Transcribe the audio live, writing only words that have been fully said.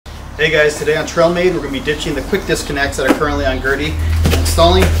Hey guys, today on TrailMade we're going to be ditching the quick disconnects that are currently on Gertie and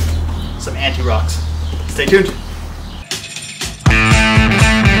installing some AntiRocks. Stay tuned.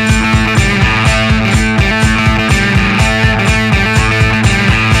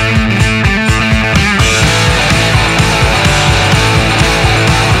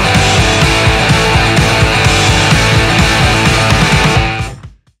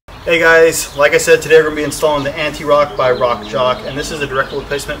 Hey guys, like I said, today we're going to be installing the AntiRock by RockJock, and this is a direct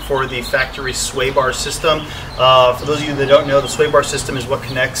replacement for the factory sway bar system. For those of you that don't know, the sway bar system is what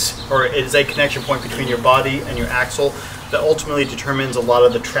connects, or it is a connection point between your body and your axle that ultimately determines a lot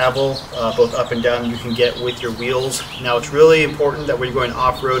of the travel, both up and down, you can get with your wheels. Now it's really important that when you're going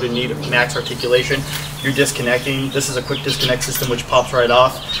off-road and need max articulation, you're disconnecting. This is a quick disconnect system which pops right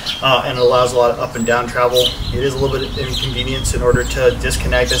off, and it allows a lot of up and down travel. It is a little bit of inconvenience in order to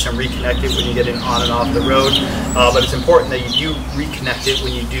disconnect this and reconnect it when you're getting on and off the road, but it's important that you do reconnect it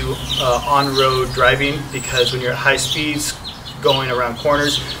when you do on-road driving, because when you're at high speeds going around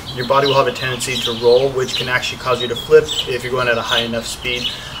corners, your body will have a tendency to roll, which can actually cause you to flip if you're going at a high enough speed.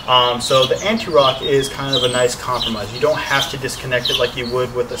 So the AntiRock is kind of a nice compromise. You don't have to disconnect it like you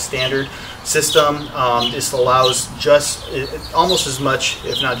would with a standard system. This allows almost as much,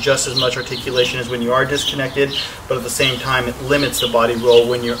 if not just as much, articulation as when you are disconnected, but at the same time it limits the body roll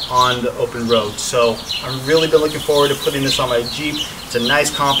when you're on the open road. So I've really been looking forward to putting this on my Jeep. It's a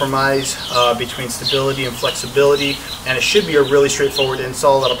nice compromise between stability and flexibility, and it should be a really straightforward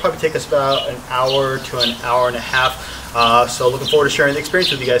install. That'll probably take us about an hour to an hour and a half. So looking forward to sharing the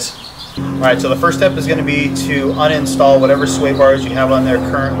experience with you guys. Alright, so the first step is going to be to uninstall whatever sway bars you have on there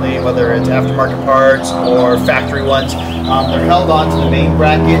currently, whether it's aftermarket parts or factory ones. They're held onto the main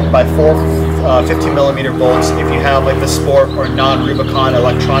bracket by four 15mm bolts if you have like the Sport or non-Rubicon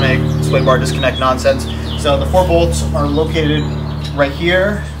electronic sway bar disconnect nonsense. So the 4 bolts are located right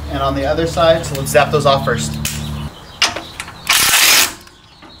here and on the other side, so let's zap those off first.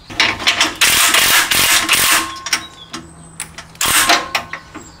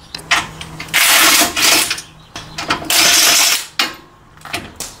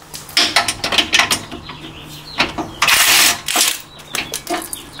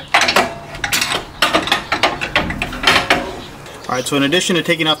 Alright, so in addition to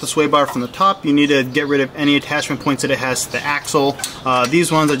taking off the sway bar from the top, you need to get rid of any attachment points that it has to the axle. These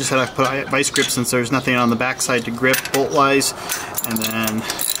ones I just had to put vice grip since there's nothing on the back side to grip bolt-wise, and then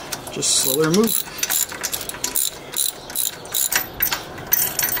just slowly remove.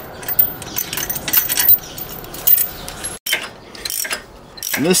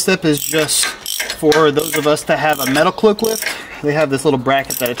 And this step is just for those of us that have a metal clip lift. They have this little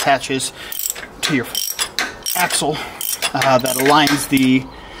bracket that attaches to your axle that aligns the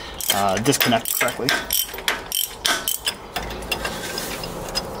disconnect correctly.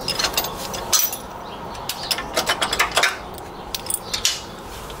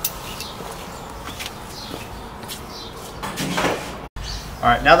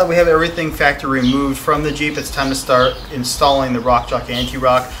 Alright, now that we have everything factory removed from the Jeep, it's time to start installing the RockJock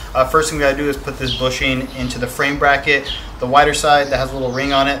AntiRock. First thing we gotta do is put this bushing into the frame bracket. The wider side that has a little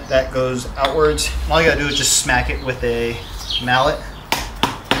ring on it, that goes outwards. All you gotta do is just smack it with a mallet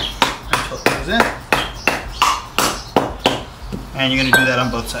until it goes in. And you're gonna do that on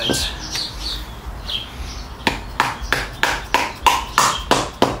both sides.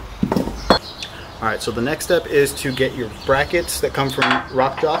 Alright, so the next step is to get your brackets that come from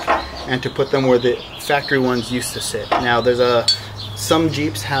RockJock and to put them where the factory ones used to sit. Now some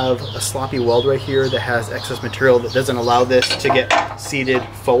Jeeps have a sloppy weld right here that has excess material that doesn't allow this to get seated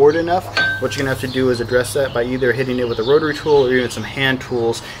forward enough. What you're going to have to do is address that by either hitting it with a rotary tool or even some hand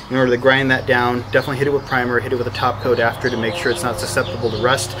tools in order to grind that down. Definitely hit it with primer, hit it with a top coat after to make sure it's not susceptible to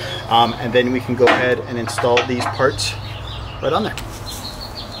rust, and then we can go ahead and install these parts right on there.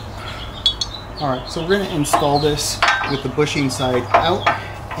 Alright, so we're going to install this with the bushing side out,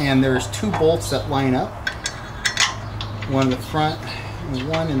 and there's 2 bolts that line up. One in the front and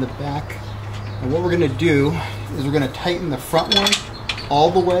one in the back. And what we're going to do is we're going to tighten the front one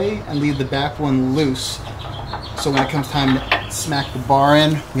all the way and leave the back one loose. So when it comes time to smack the bar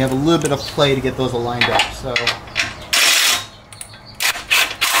in, we have a little bit of play to get those aligned up. So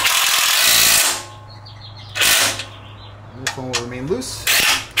this one will remain loose.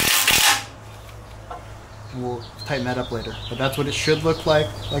 And we'll tighten that up later. But that's what it should look like.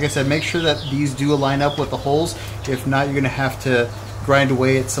 Like I said, make sure that these do line up with the holes. If not, you're going to have to grind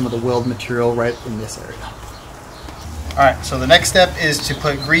away at some of the weld material right in this area. Alright, so the next step is to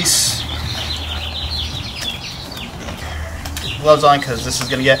put grease, gloves on because this is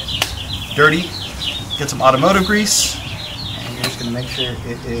going to get dirty. Get some automotive grease, and you're just going to make sure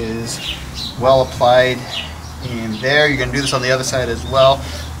it is well applied in there. You're going to do this on the other side as well.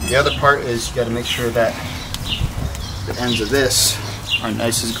 The other part is you got to make sure that the ends of this are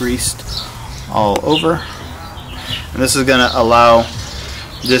nice and greased all over. And this is going to allow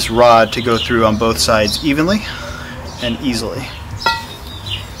this rod to go through on both sides evenly and easily.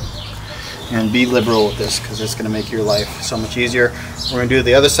 And be liberal with this because it's going to make your life so much easier. We're going to do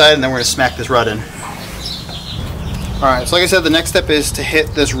the other side and then we're going to smack this rod in. Alright, so like I said, the next step is to hit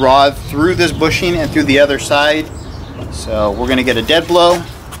this rod through this bushing and through the other side. So we're going to get a dead blow.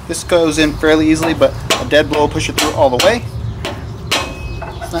 This goes in fairly easily, but a dead blow will push it through all the way.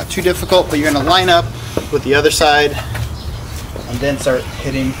 It's not too difficult, but you're going to line up with the other side and then start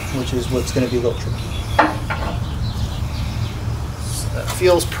hitting, which is what's going to be a little tricky. So that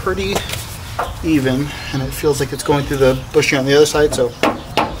feels pretty even, and it feels like it's going through the bushing on the other side, so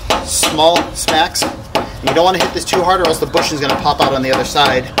small smacks. You don't want to hit this too hard or else the bushing is going to pop out on the other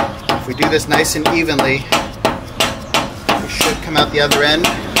side. If we do this nice and evenly, we should come out the other end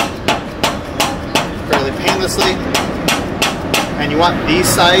fairly painlessly. And you want these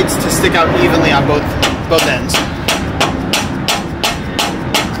sides to stick out evenly on both ends.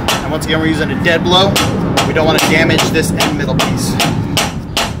 And once again, we're using a dead blow. We don't want to damage this end middle piece.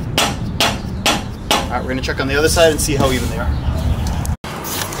 Alright, we're going to check on the other side and see how even they are.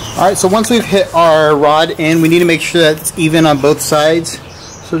 Alright, so once we've hit our rod in, we need to make sure that it's even on both sides.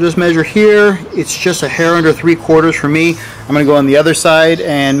 So just measure here. It's just a hair under 3/4 for me. I'm going to go on the other side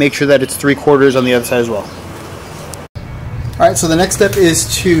and make sure that it's 3/4 on the other side as well. Alright, so the next step is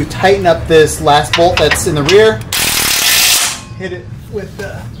to tighten up this last bolt that's in the rear. Hit it with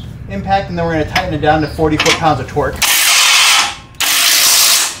the impact, and then we're going to tighten it down to 40 foot-pounds of torque.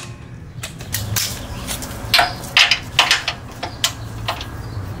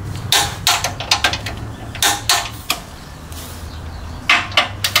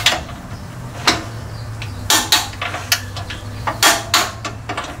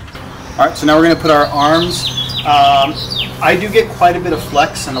 Alright, so now we're going to put our arms. I do get quite a bit of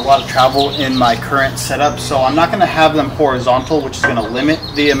flex and a lot of travel in my current setup, so I'm not going to have them horizontal, which is going to limit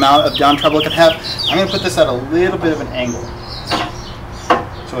the amount of down travel I can have. I'm going to put this at a little bit of an angle.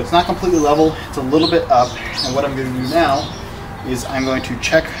 So it's not completely level, it's a little bit up, and what I'm going to do now is I'm going to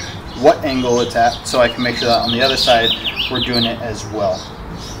check what angle it's at so I can make sure that on the other side we're doing it as well.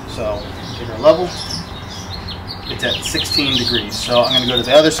 So take our level. It's at 16 degrees. So I'm going to go to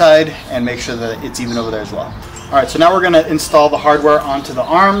the other side and make sure that it's even over there as well. Alright, so now we're going to install the hardware onto the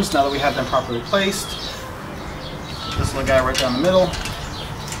arms now that we have them properly placed. Put this little guy right down the middle.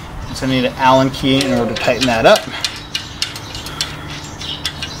 So I need an Allen key in order to tighten that up.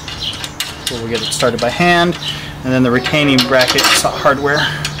 So we'll get it started by hand. And then the retaining bracket hardware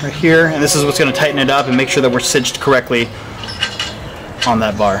right here. And this is what's going to tighten it up and make sure that we're cinched correctly on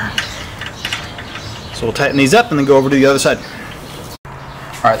that bar. So we'll tighten these up and then go over to the other side.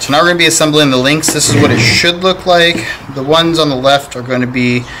 Alright, so now we're going to be assembling the links. This is what it should look like. The ones on the left are going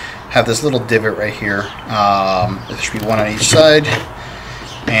to have this little divot right here. There should be one on each side.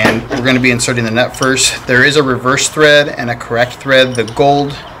 And we're going to be inserting the nut first. There is a reverse thread and a correct thread. The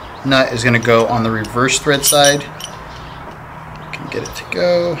gold nut is going to go on the reverse thread side. Can get it to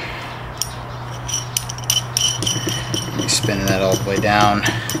go. Be spinning that all the way down.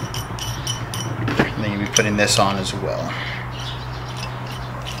 And then you'll be putting this on as well.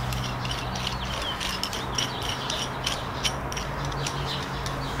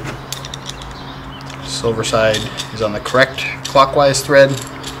 Silver side is on the correct clockwise thread,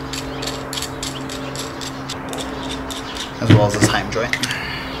 as well as this heim joint.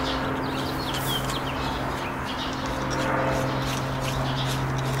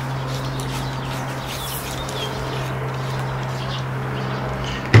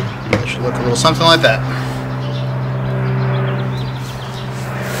 It should look a little something like that.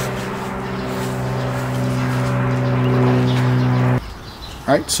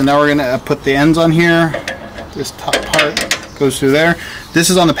 Alright, so now we're going to put the ends on here. This top part goes through there. This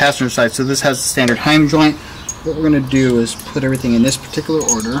is on the passenger side, so this has the standard heim joint. What we're going to do is put everything in this particular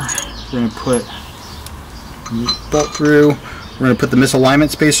order. We're going to put the bolt through. We're going to put the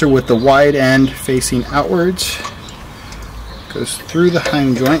misalignment spacer with the wide end facing outwards. Goes through the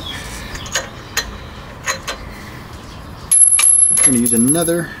heim joint. We're going to use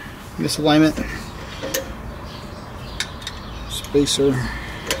another misalignment spacer.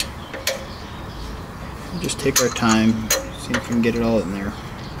 Just take our time, see if we can get it all in there.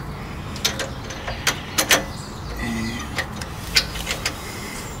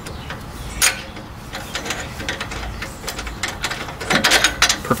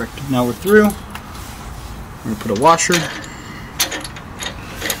 Perfect. Now we're through. We're going to put a washer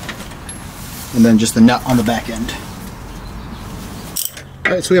and then just the nut on the back end.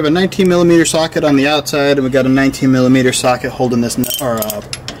 Alright, so we have a 19mm socket on the outside, and we got a 19mm socket holding this nut, or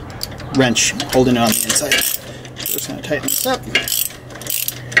wrench holding it on the inside. So we're just going to tighten this up.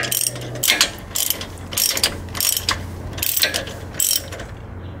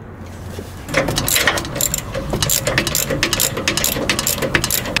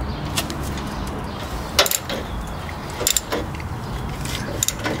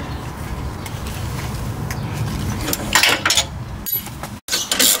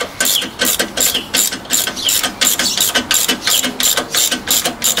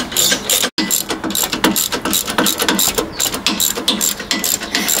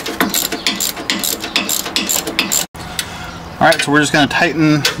 Alright, so we're just going to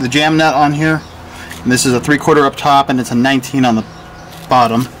tighten the jam nut on here. And this is a 3/4 up top, and it's a 19 on the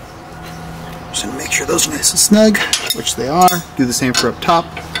bottom. Just going to make sure those are nice and snug, which they are. Do the same for up top.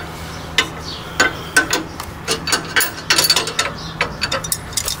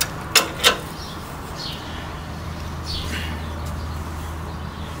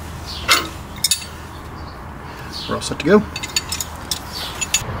 We're all set to go.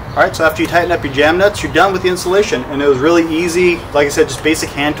 Alright, so after you tighten up your jam nuts, you're done with the installation, and it was really easy. Like I said, just basic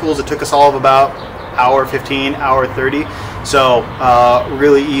hand tools. It took us all of about hour 15, hour 30. So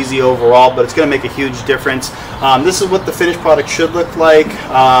really easy overall, but it's going to make a huge difference. This is what the finished product should look like.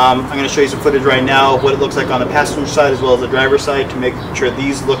 I'm going to show you some footage right now of what it looks like on the passenger side as well as the driver's side to make sure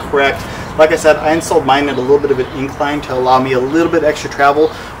these look correct. Like I said, I installed mine at a little bit of an incline to allow me a little bit extra travel.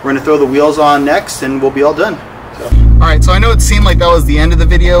 We're going to throw the wheels on next, and we'll be all done. Alright, so I know it seemed like that was the end of the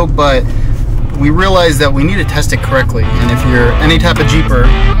video, but we realized that we need to test it correctly. And if you're any type of Jeeper,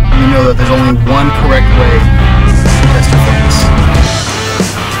 you know that there's only one correct way to test your flex.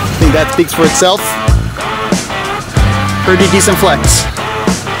 I think that speaks for itself. Pretty decent flex.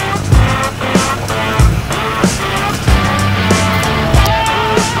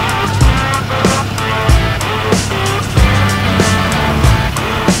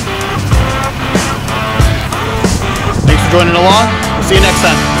 Joining along. We'll see you next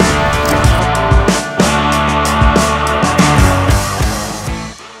time.